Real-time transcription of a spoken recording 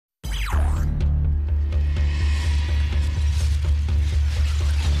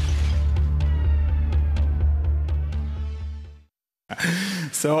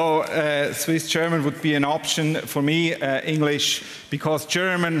So Swiss German would be an option for me, English, because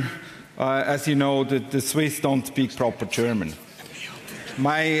German, as you know, the Swiss don't speak proper German.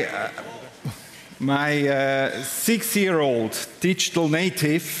 My 6-year-old digital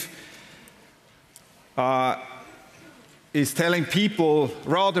native is telling people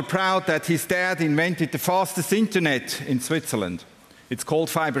rather proud that his dad invented the fastest internet in Switzerland. It's called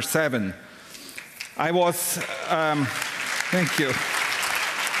Fiber 7. I was, thank you.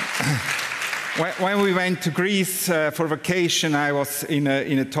 When we went to Greece for vacation, I was in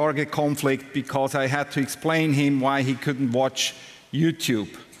a target conflict because I had to explain him why he couldn't watch YouTube.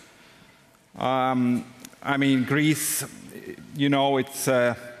 I mean, Greece, you know, it's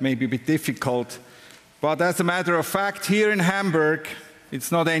maybe a bit difficult. But as a matter of fact, here in Hamburg,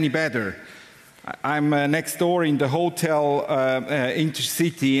 it's not any better. I'm next door in the hotel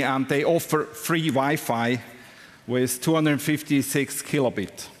Intercity, and they offer free Wi-Fi with 256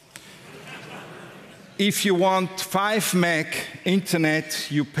 kilobit. If you want 5 meg internet,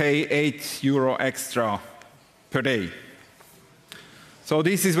 you pay €8 extra per day. So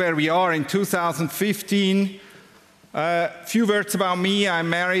this is where we are in 2015. Few words about me. I'm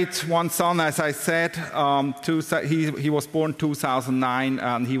married, one son, as I said. He was born 2009,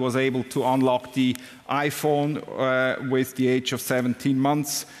 and he was able to unlock the iPhone with the age of 17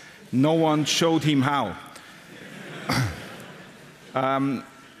 months. No one showed him how.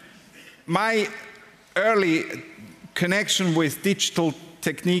 My early connection with digital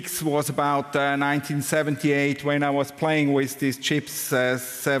techniques was about 1978, when I was playing with these chips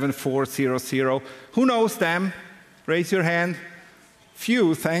 7400. Who knows them? Raise your hand.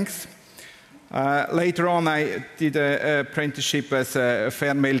 Few, thanks. Later on, I did an apprenticeship as a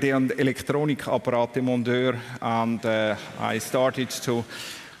Fernmelde- und Elektronikapparate-Monteur, and I started to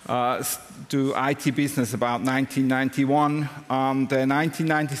do IT business about 1991. And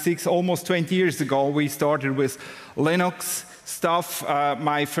 1996, almost 20 years ago, we started with Linux stuff.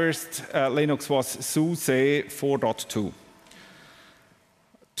 My first Linux was SUSE 4.2.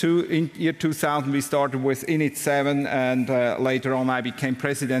 In year 2000, we started with Init 7, and later on I became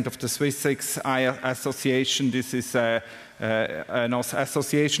president of the Swiss Association. This is an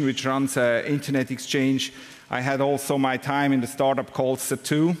association which runs internet exchange. I had also my time in the startup called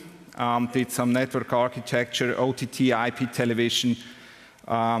Satu, did some network architecture, OTT, IP television.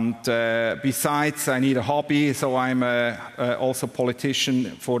 And besides, I need a hobby, so I'm also a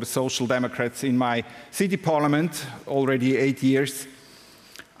politician for the Social Democrats in my city parliament, already 8 years.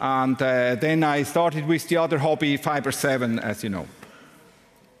 And then I started with the other hobby, Fiber 7, as you know.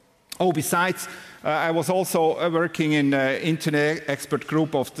 Oh, besides, I was also working in the Internet Expert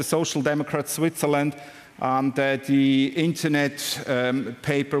Group of the Social Democrats Switzerland, and the Internet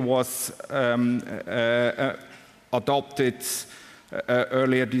paper was adopted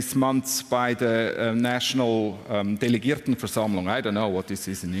earlier this month by the National Delegiertenversammlung. I don't know what this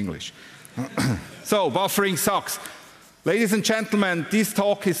is in English. So, buffering sucks. Ladies and gentlemen, this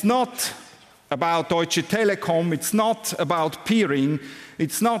talk is not about Deutsche Telekom, it's not about peering,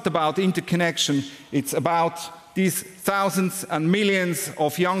 it's not about interconnection, it's about these thousands and millions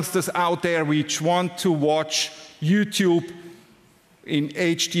of youngsters out there which want to watch YouTube in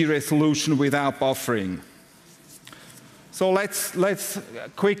HD resolution without buffering. So let's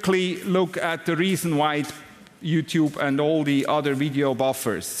quickly look at the reason why YouTube and all the other video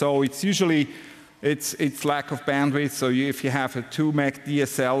buffers. So it's usually It's lack of bandwidth. So if you have a 2 meg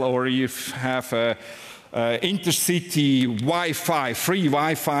DSL, or you have a intercity Wi-Fi, free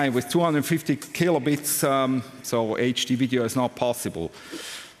Wi-Fi with 250 kilobits, so HD video is not possible.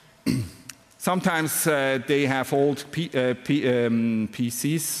 Sometimes they have old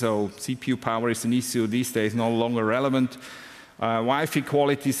PCs, so CPU power is an issue these days, no longer relevant. Wi-Fi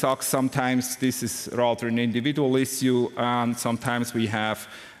quality sucks sometimes. This is rather an individual issue, and sometimes we have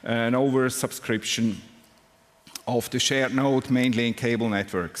an oversubscription of the shared node, mainly in cable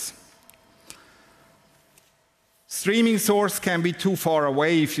networks. Streaming source can be too far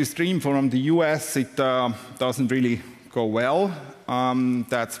away. If you stream from the US, it doesn't really go well.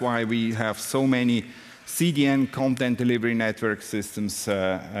 That's why we have so many CDN, content delivery network systems,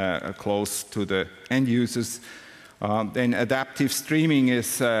 close to the end users. Then adaptive streaming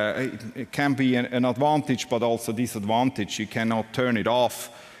is, it can be an advantage, but also disadvantage. You cannot turn it off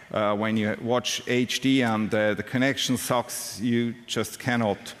when you watch HD and the connection sucks. You just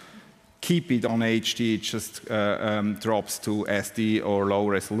cannot keep it on HD. It just drops to SD or low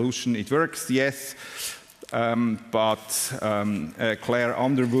resolution. It works, yes, but Claire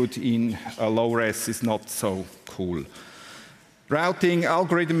Underwood in low res is not so cool. Routing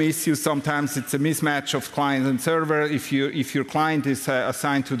algorithm issues, sometimes it's a mismatch of client and server. If your client is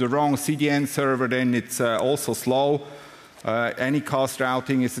assigned to the wrong CDN server, then it's also slow. Anycast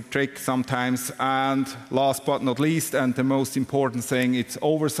routing is a trick sometimes. And last but not least, and the most important thing, it's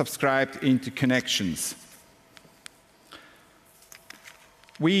oversubscribed interconnections.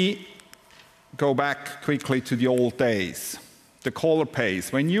 We go back quickly to the old days. The caller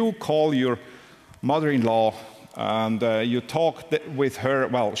pays. When you call your mother-in-law and you talk with her,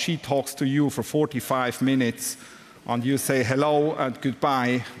 well, she talks to you for 45 minutes, and you say hello and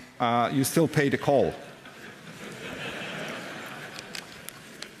goodbye, you still pay the call.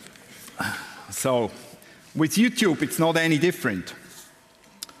 So with YouTube, it's not any different.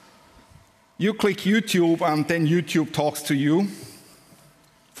 You click YouTube, and then YouTube talks to you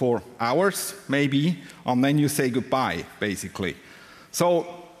for hours, maybe, and then you say goodbye, basically. So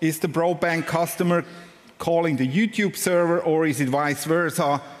is the broadband customer calling the YouTube server, or is it vice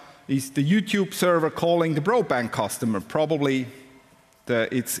versa? Is the YouTube server calling the broadband customer? Probably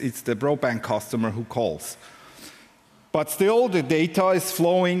it's the broadband customer who calls. But still, the data is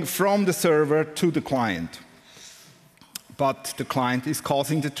flowing from the server to the client. But the client is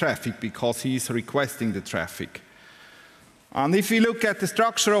causing the traffic because he is requesting the traffic. And if we look at the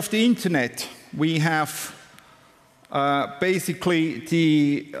structure of the internet, we have basically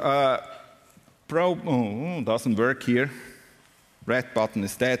the doesn't work here. Red button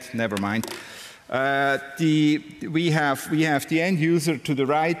is dead, never mind. We have the end user to the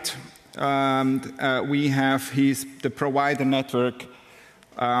right, and we have the provider network,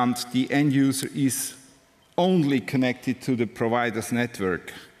 and the end user is only connected to the provider's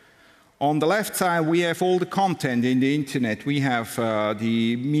network. On the left side, we have all the content in the internet. We have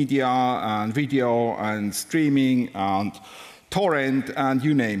the media and video and streaming and torrent and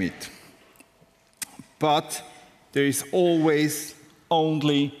you name it. But there is always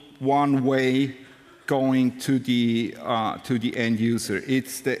only one way going to the end user.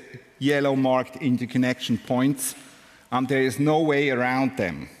 It's the yellow marked interconnection points, and there is no way around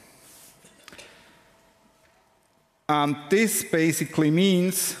them. And this basically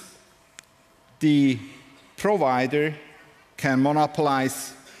means the provider can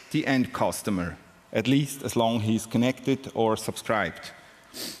monopolize the end customer, at least as long as he's connected or subscribed.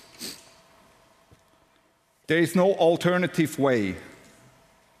 There is no alternative way.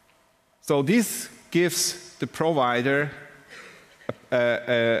 So this gives the provider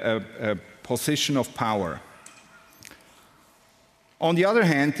a position of power. On the other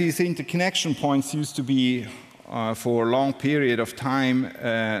hand, these interconnection points used to be, for a long period of time,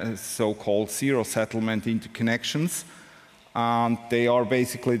 so-called zero settlement interconnections, and they are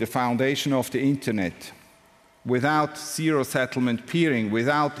basically the foundation of the internet. Without zero settlement peering,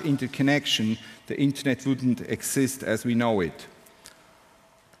 without interconnection, the internet wouldn't exist as we know it.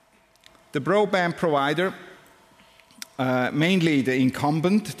 The broadband provider, mainly the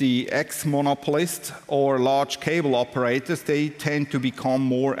incumbent, the ex-monopolist, or large cable operators, they tend to become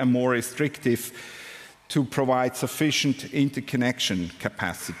more and more restrictive to provide sufficient interconnection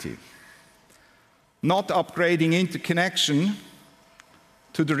capacity. Not upgrading interconnection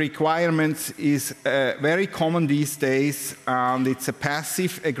to the requirements is very common these days, and it's a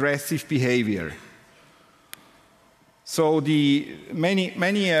passive-aggressive behavior. So the many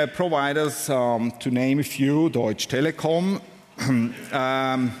providers, to name a few, Deutsche Telekom,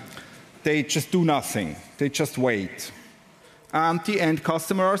 they just do nothing. They just wait. And the end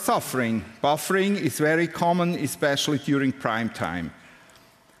customer are suffering. Buffering is very common, especially during prime time.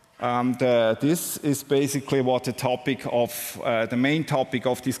 And this is basically what the main topic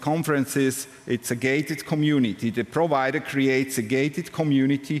of this conference is. It's a gated community. The provider creates a gated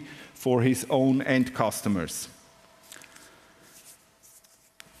community for his own end customers.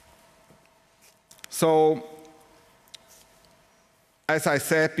 So, as I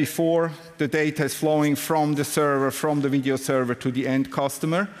said before, the data is flowing from the server, from the video server to the end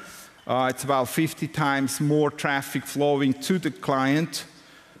customer. It's about 50 times more traffic flowing to the client.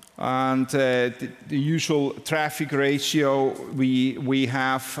 And the usual traffic ratio we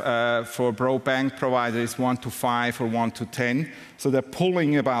have for broadband providers is 1:5 or 1:10. So they're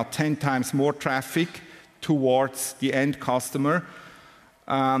pulling about 10 times more traffic towards the end customer.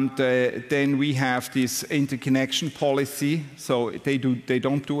 And then we have this interconnection policy, so they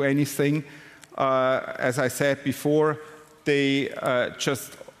don't do anything. As I said before, they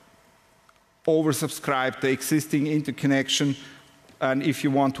just oversubscribe the existing interconnection, and if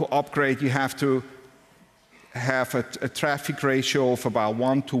you want to upgrade, you have to have a traffic ratio of about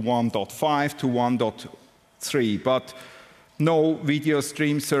 1 to 1.5 to 1.3, but no video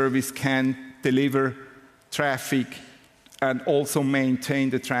stream service can deliver traffic and also maintain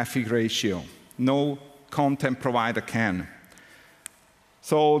the traffic ratio. No content provider can.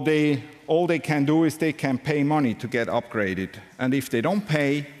 So all they can do is they can pay money to get upgraded. And if they don't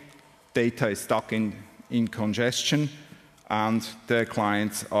pay, data is stuck in congestion, and the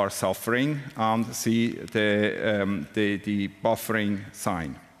clients are suffering and see the buffering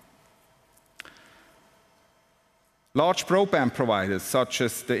sign. Large broadband providers, such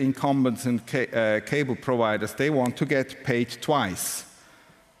as the incumbents and cable providers, they want to get paid twice.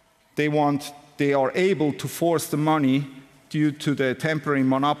 They are able to force the money due to the temporary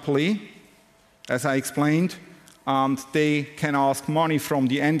monopoly, as I explained, and they can ask money from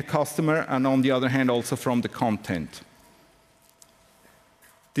the end customer and, on the other hand, also from the content.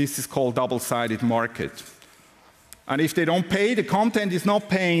 This is called double-sided market. And if they don't pay, the content is not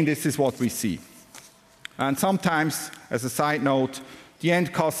paying, this is what we see. And sometimes, as a side note, the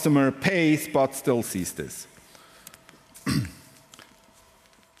end customer pays but still sees this.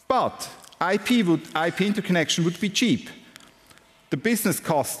 But IP interconnection would be cheap. The business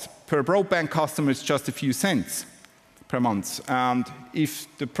cost per broadband customer is just a few cents per month. And if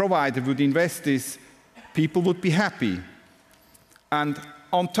the provider would invest this, people would be happy. And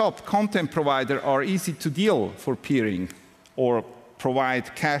on top, content providers are easy to deal for peering or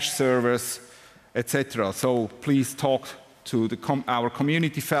provide cache servers, etc. So please talk to our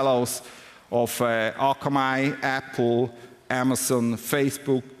community fellows of Akamai, Apple, Amazon,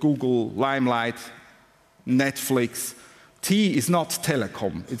 Facebook, Google, Limelight, Netflix. T is not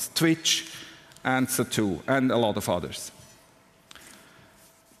telecom, it's Twitch, and Satu, and a lot of others.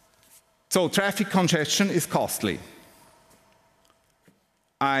 So traffic congestion is costly.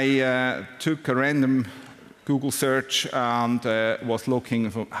 I took a random Google search and was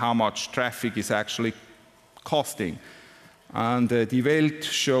looking for how much traffic is actually costing. And die Welt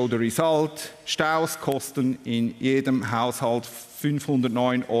showed the result. Staus kosten in jedem Haushalt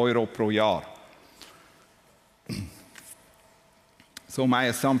 509 € pro Jahr. So my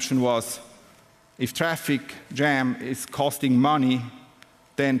assumption was, if traffic jam is costing money,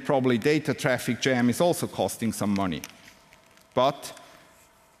 then probably data traffic jam is also costing some money. But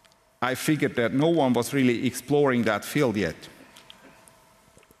I figured that no one was really exploring that field yet.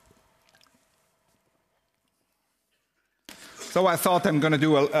 So I thought I'm going to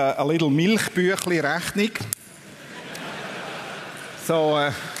do a little Milchbüchli-Rechnung.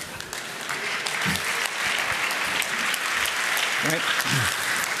 So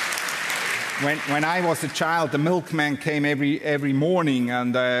when I was a child, the milkman came every morning,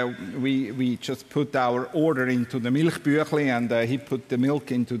 and we just put our order into the Milchbüchli, and he put the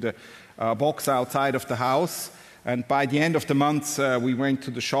milk into the box outside of the house. And by the end of the month, we went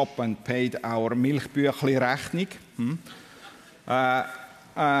to the shop and paid our Milchbüchli-Rechnung.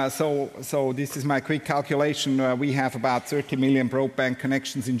 So this is my quick calculation. We have about 30 million broadband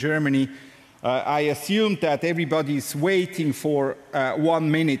connections in Germany. I assumed that everybody is waiting for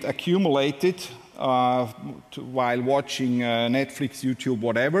 1 minute accumulated while watching Netflix, YouTube,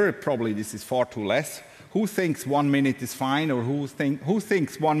 whatever. Probably this is far too less. Who thinks 1 minute is fine, or who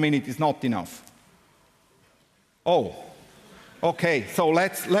thinks 1 minute is not enough? Oh, okay. So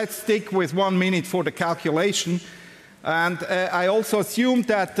let's stick with 1 minute for the calculation. And I also assumed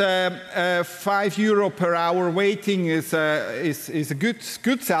that €5 per hour waiting is a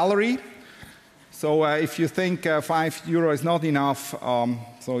good salary. So if you think €5 is not enough,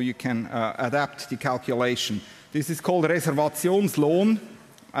 so you can adapt the calculation. This is called Reservationslohn.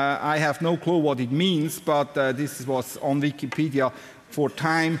 I have no clue what it means, but this was on Wikipedia for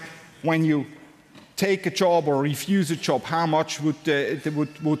time when you take a job or refuse a job. How much would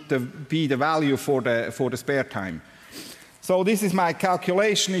be the value for the spare time? So this is my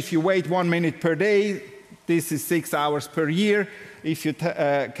calculation. If you wait 1 minute per day, this is 6 hours per year. If you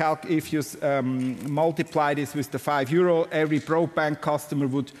multiply this with the €5, every broadband customer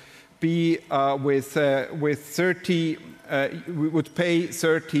would be would pay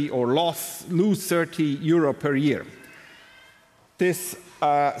 30 or lose 30 € per year. This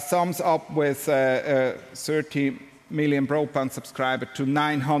sums up with 30 million broadband subscribers to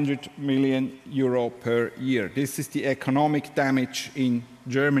 900 million € per year. This is the economic damage in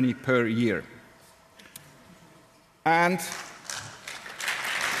Germany per year. And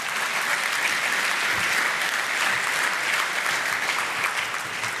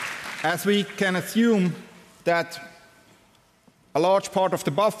as we can assume that a large part of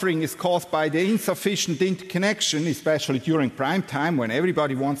the buffering is caused by the insufficient interconnection, especially during prime time when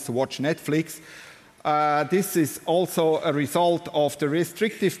everybody wants to watch Netflix, this is also a result of the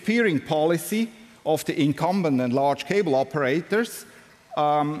restrictive peering policy of the incumbent and large cable operators.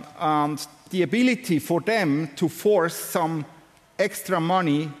 and the ability for them to force some extra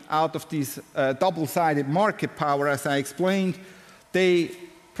money out of this double-sided market power, as I explained, they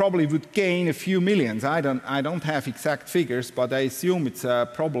probably would gain a few millions. I don't have exact figures, but I assume it's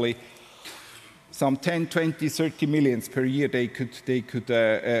probably some 10, 20, 30 millions per year they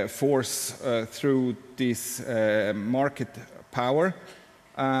could force through this market power.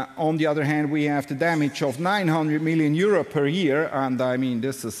 On the other hand, we have the damage of 900 million euro per year, and I mean,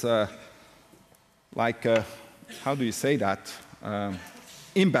 this is like, how do you say that?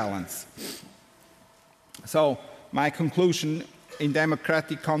 Imbalance. So my conclusion, in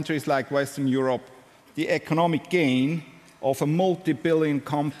democratic countries like Western Europe, the economic gain of a multi-billion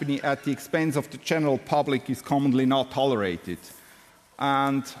company at the expense of the general public is commonly not tolerated.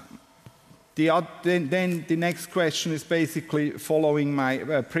 And then the next question is basically following my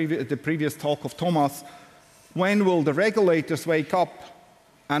the previous talk of Thomas. When will the regulators wake up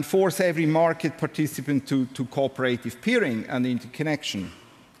and force every market participant to cooperative peering and interconnection?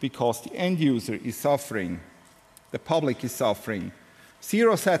 Because the end user is suffering, the public is suffering.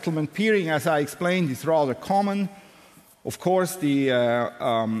 Zero settlement peering, as I explained, is rather common. Of course, the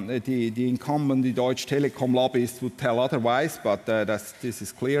incumbent, the Deutsche Telekom lobbyist would tell otherwise, but this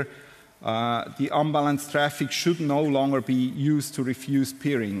is clear. The unbalanced traffic should no longer be used to refuse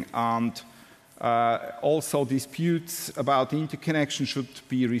peering, and also disputes about interconnection should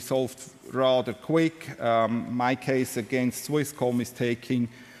be resolved rather quick. My case against Swisscom is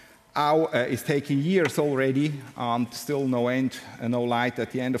taking years already, and still no light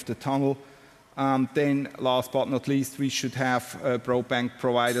at the end of the tunnel. And then, last but not least, we should have broadband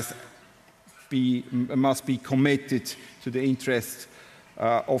providers must be committed to the interests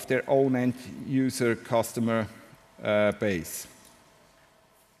of their own end-user customer base.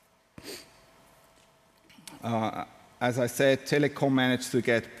 As I said, Telecom managed to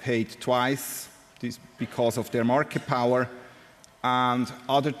get paid twice because of their market power, and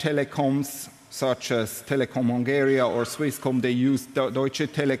other telecoms, such as Telekom Hungary or Swisscom, they used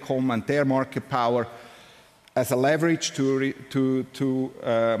Deutsche Telekom and their market power as a leverage to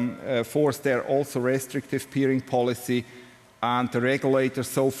force their also restrictive peering policy, and the regulators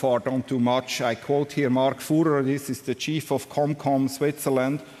so far don't do much. I quote here Mark Fuhrer, this is the chief of Comcom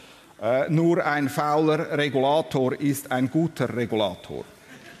Switzerland, nur ein fauler Regulator ist ein guter Regulator.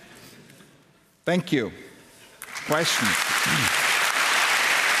 Thank you. Questions?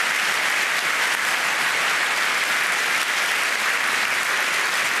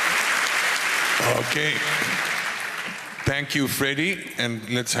 Okay. Thank you, Fredy. And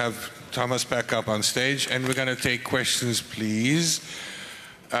let's have Thomas back up on stage. And we're going to take questions, please.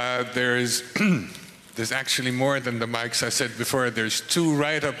 There's actually more than the mics. I said before, there's 2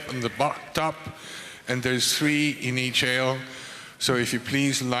 right up on the top, and there's 3 in each aisle. So if you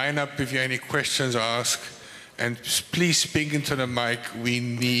please line up if you have any questions, ask. And please speak into the mic. We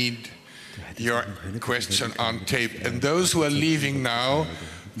need your question on tape. And those who are leaving now,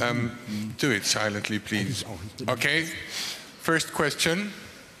 do it silently, please. Okay, first question.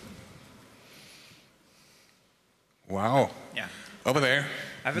 Wow. Yeah. Over there.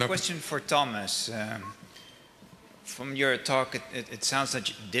 I have a question for Thomas. From your talk, it sounds like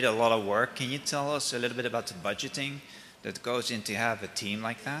you did a lot of work. Can you tell us a little bit about the budgeting that goes into have a team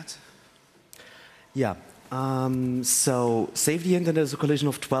like that? Yeah. So Save the Internet is a coalition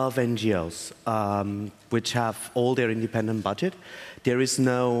of 12 NGOs, which have all their independent budget. There is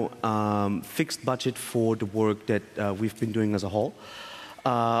no fixed budget for the work that we've been doing as a whole.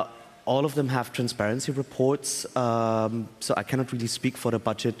 All of them have transparency reports, so I cannot really speak for the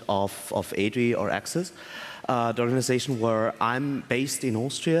budget of ADRI or Access. The organization where I'm based in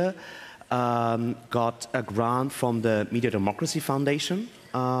Austria got a grant from the Media Democracy Foundation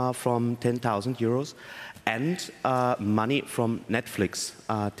from 10,000 euros and money from Netflix,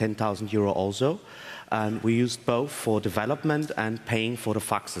 10,000 euro also. And we used both for development and paying for the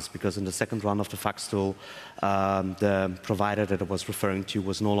faxes, because in the second run of the fax tool, the provider that I was referring to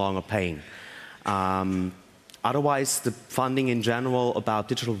was no longer paying. Otherwise, the funding in general about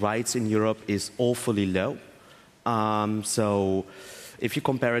digital rights in Europe is awfully low. So if you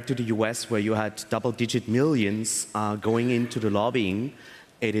compare it to the US, where you had double-digit millions going into the lobbying,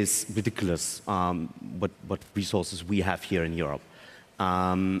 it is ridiculous what resources we have here in Europe.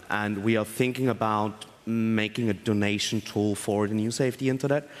 And we are thinking about making a donation tool for the new Save the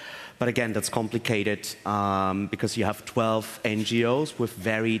Internet. But again, that's complicated because you have 12 NGOs with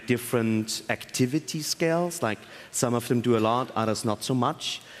very different activity scales. Like some of them do a lot, others not so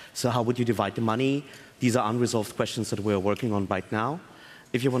much. So how would you divide the money? These are unresolved questions that we're working on right now.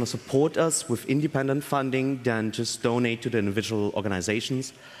 if you want to support us with independent funding, then just donate to the individual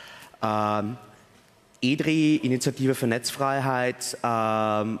organizations. EDRI, Initiative für Netzfreiheit,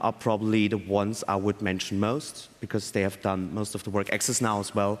 are probably the ones I would mention most, because they have done most of the work. Access Now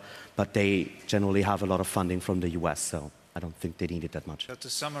as well, but they generally have a lot of funding from the US, so I don't think they need it that much. So to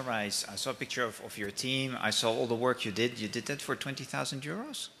summarize, I saw a picture of your team. I saw all the work you did. You did that for 20,000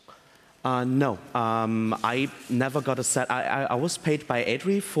 euros? No, I never got a set. I was paid by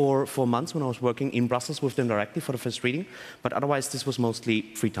EDRI for 4 months when I was working in Brussels with them directly for the first reading, but otherwise this was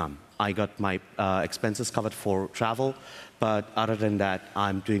mostly free time. I got my expenses covered for travel, but other than that,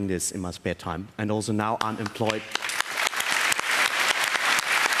 I'm doing this in my spare time. And also now I'm employed.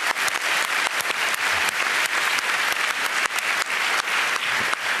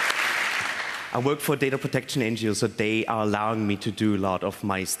 I work for a data protection NGO, so they are allowing me to do a lot of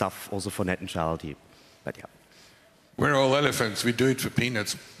my stuff also for net neutrality. But yeah. We're all elephants. We do it for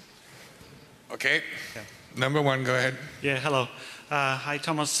peanuts. Okay. Yeah. Number one, go ahead. Yeah, hello. Hi,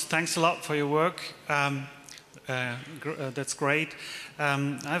 Thomas. Thanks a lot for your work. That's great.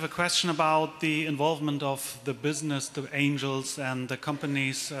 I have a question about the involvement of the business, the angels and the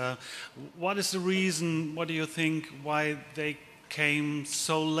companies. What is the reason, what do you think, why they came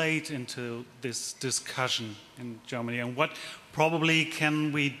so late into this discussion in Germany, and what probably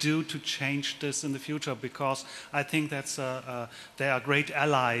can we do to change this in the future? Because I think that's they are great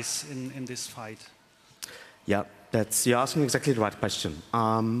allies in this fight. Yeah, you're asking exactly the right question.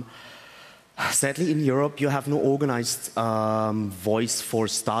 Sadly, in Europe, you have no organized voice for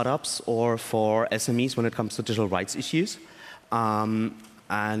startups or for SMEs when it comes to digital rights issues.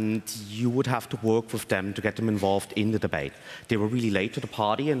 And you would have to work with them to get them involved in the debate. They were really late to the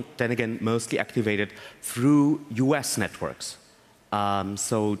party, and then again, mostly activated through US networks.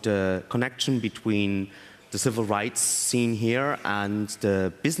 So the connection between the civil rights scene here and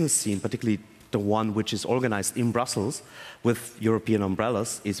the business scene, particularly the one which is organized in Brussels with European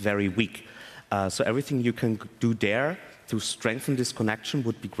umbrellas, is very weak. So everything you can do there to strengthen this connection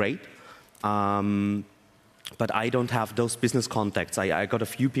would be great. But I don't have those business contacts. I got a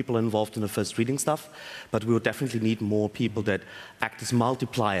few people involved in the first reading stuff, but we will definitely need more people that act as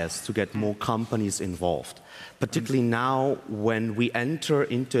multipliers to get more companies involved. Particularly now when we enter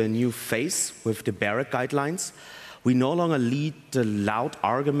into a new phase with the BEREC guidelines, we no longer lead the loud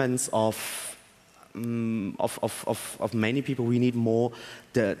arguments of many people. We need more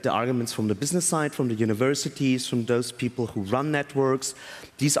the arguments from the business side, from the universities, from those people who run networks.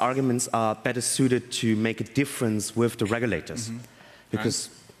 These arguments are better suited to make a difference with the regulators. Mm-hmm. Because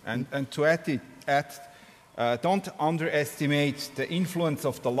and to add, don't underestimate the influence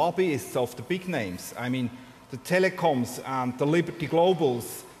of the lobbyists of the big names. I mean, the telecoms and the Liberty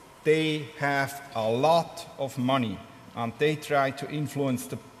Globals, they have a lot of money, and they try to influence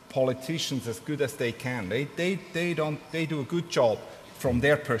the politicians as good as they can. They do a good job from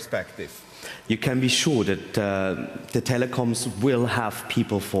their perspective. You can be sure that the telecoms will have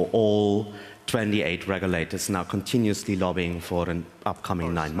people for all 28 regulators now continuously lobbying for the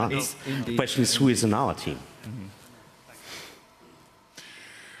upcoming 9 months. The question is, who is in our team? Mm-hmm.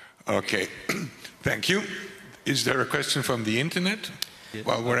 Okay, thank you. Is there a question from the internet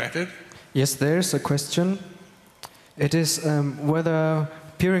while we're at it? Yes, there's a question. It is whether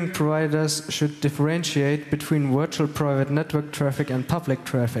peering providers should differentiate between virtual private network traffic and public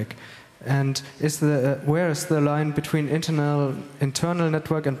traffic. And where is the line between internal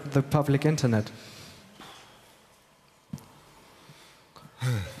network and the public internet?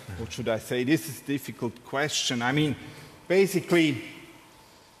 What should I say? This is a difficult question. I mean, basically,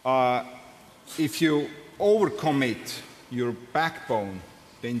 if you overcommit your backbone,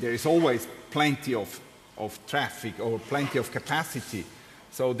 then there is always plenty of traffic or plenty of capacity.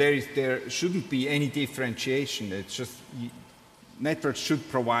 So there shouldn't be any differentiation. It's just networks should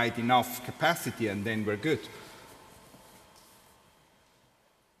provide enough capacity, and then we're good.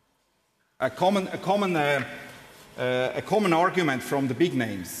 A common argument from the big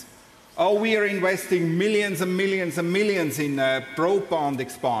names: "Oh, we are investing millions and millions and millions in broadband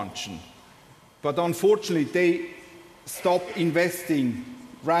expansion," but unfortunately, they stop investing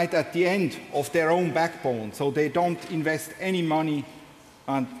right at the end of their own backbone. So they don't invest any money.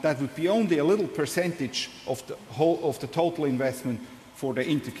 And that would be only a little percentage of the total investment for the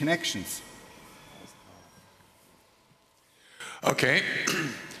interconnections. Okay.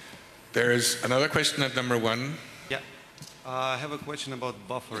 There is another question at number one. Yeah. I have a question about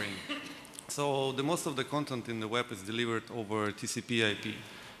buffering. So most of the content in the web is delivered over TCP/IP.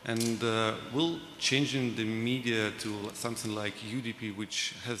 And will changing the media to something like UDP,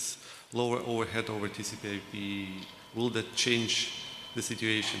 which has lower overhead over TCP/IP, will that change the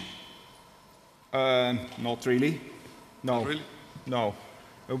situation? Not really. No. Not really? No.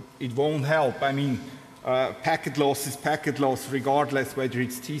 It won't help. I mean, packet loss is packet loss regardless whether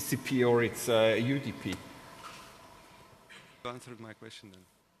it's TCP or it's UDP. You answered my question then.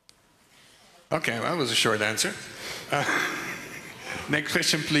 Okay, well, that was a short answer. Next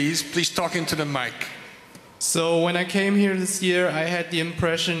question, please. Please talk into the mic. So when I came here this year, I had the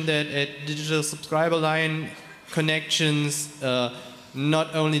impression that at digital subscriber line connections,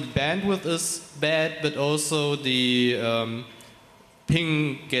 not only the bandwidth is bad, but also the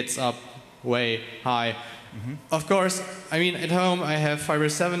ping gets up way high. Mm-hmm. Of course, I mean, at home I have Fiber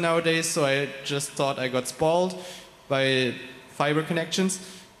 7 nowadays, so I just thought I got spoiled by fiber connections.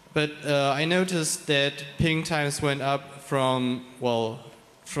 But I noticed that ping times went up from, well,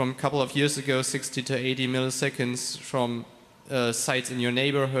 from a couple of years ago, 60 to 80 milliseconds from sites in your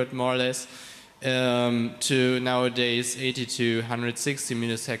neighborhood, more or less, to nowadays 80 to 160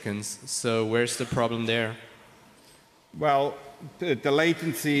 milliseconds. So where's the problem there? Well, the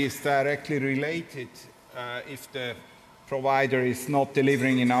latency is directly related. If the provider is not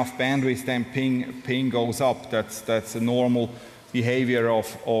delivering enough bandwidth, then ping goes up. That's a normal behavior of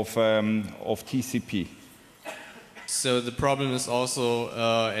TCP. So the problem is also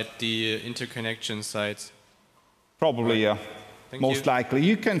at the interconnection sites? Probably, yeah. Most likely.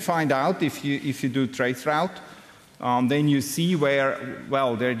 You can find out if you do traceroute. Then you see where,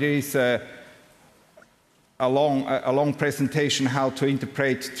 well, there is a long presentation how to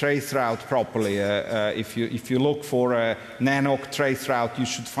interpret traceroute properly. If you look for a nanoc traceroute, you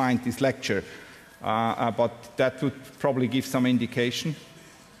should find this lecture. But that would probably give some indication.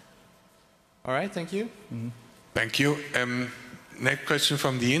 All right, thank you. Mm-hmm. Thank you. Next question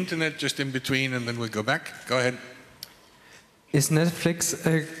from the internet, just in between, and then we'll go back. Go ahead. Is Netflix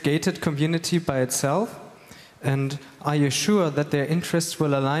a gated community by itself? And are you sure that their interests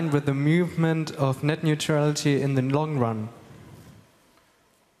will align with the movement of net neutrality in the long run?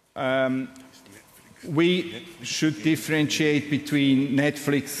 We should differentiate between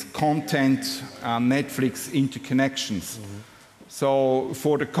Netflix content and Netflix interconnections. Mm-hmm. So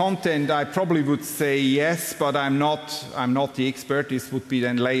for the content, I probably would say yes, but I'm not the expert. This would be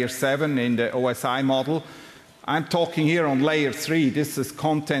then layer 7 in the OSI model. I'm talking here on layer 3. This is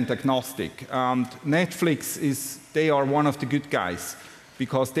content agnostic. And Netflix they are one of the good guys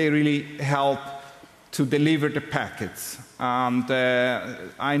because they really help to deliver the packets. And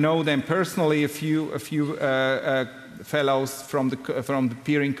I know them personally, a few fellows from the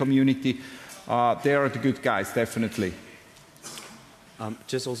peering community. They are the good guys, definitely.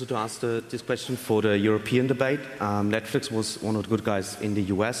 Just also to answer this question for the European debate, Netflix was one of the good guys in the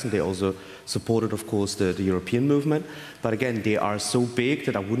US, and they also supported, of course, the European movement. But again, they are so big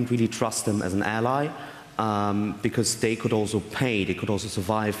that I wouldn't really trust them as an ally, because they could also pay, they could also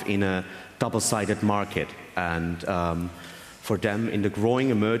survive in a double-sided market. And for them, in the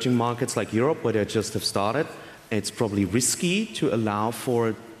growing emerging markets like Europe, where they just have started, it's probably risky to allow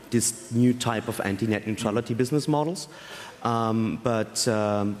for this new type of anti-net neutrality business models. But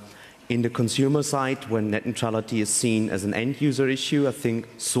in the consumer side, when net neutrality is seen as an end-user issue, I think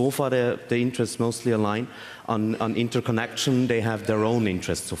so far the interests mostly align. On interconnection, they have their own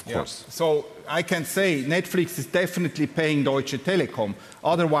interests, of course. So I can say Netflix is definitely paying Deutsche Telekom.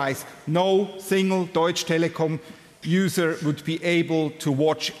 Otherwise, no single Deutsche Telekom user would be able to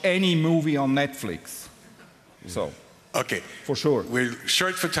watch any movie on Netflix. So. Okay. For sure. We're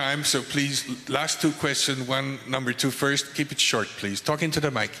short for time, so please, last two questions, number 2 first. Keep it short, please. Talk into the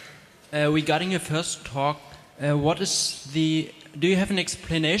mic. Regarding your first talk, do you have an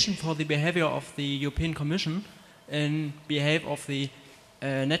explanation for the behavior of the European Commission in behalf of the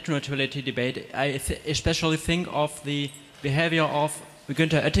net neutrality debate? I especially think of the behavior of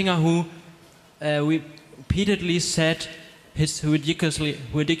Günther Oettinger, who repeatedly said his ridiculous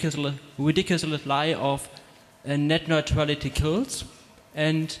lie of net neutrality kills,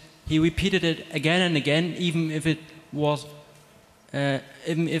 and he repeated it again and again, even if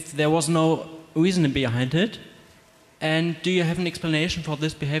there was no reason behind it. And do you have an explanation for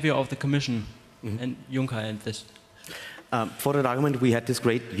this behavior of the Commission and Juncker and this? For that argument, we had this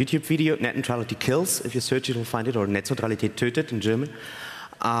great YouTube video, Net Neutrality Kills. If you search it, you'll find it, or Netzneutralität tötet in German.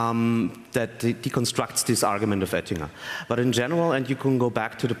 That deconstructs this argument of Oettinger. But in general, and you can go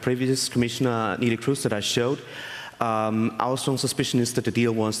back to the previous Commissioner Neelie Kroes that I showed, our strong suspicion is that the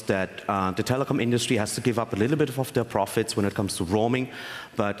deal was that the telecom industry has to give up a little bit of their profits when it comes to roaming,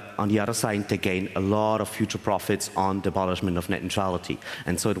 but on the other side, they gain a lot of future profits on the abolishment of net neutrality.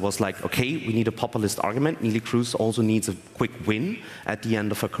 And so it was like, okay, we need a populist argument. Neelie Kroes also needs a quick win at the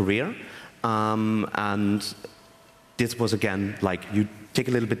end of her career. And this was again like you take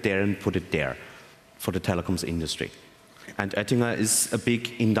a little bit there and put it there for the telecoms industry. And Oettinger is a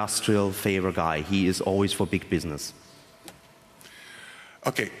big industrial favor guy. He is always for big business.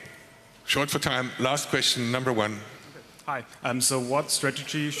 Okay, short for time. Last question, number one. Hi. So what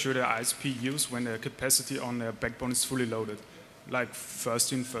strategy should an ISP use when the capacity on their backbone is fully loaded? Like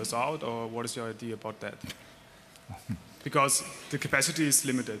first in, first out, or what is your idea about that? Because the capacity is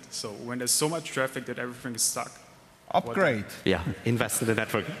limited, so when there's so much traffic that everything is stuck. Upgrade. Yeah, invest in the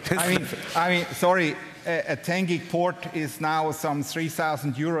network. I mean, sorry, a 10 gig port is now some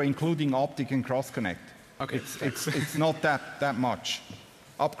 3,000 euro, including optic and cross connect. Okay. It's not that much.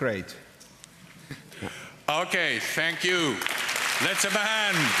 Upgrade. Okay, thank you. Let's have a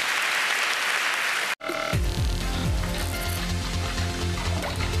hand.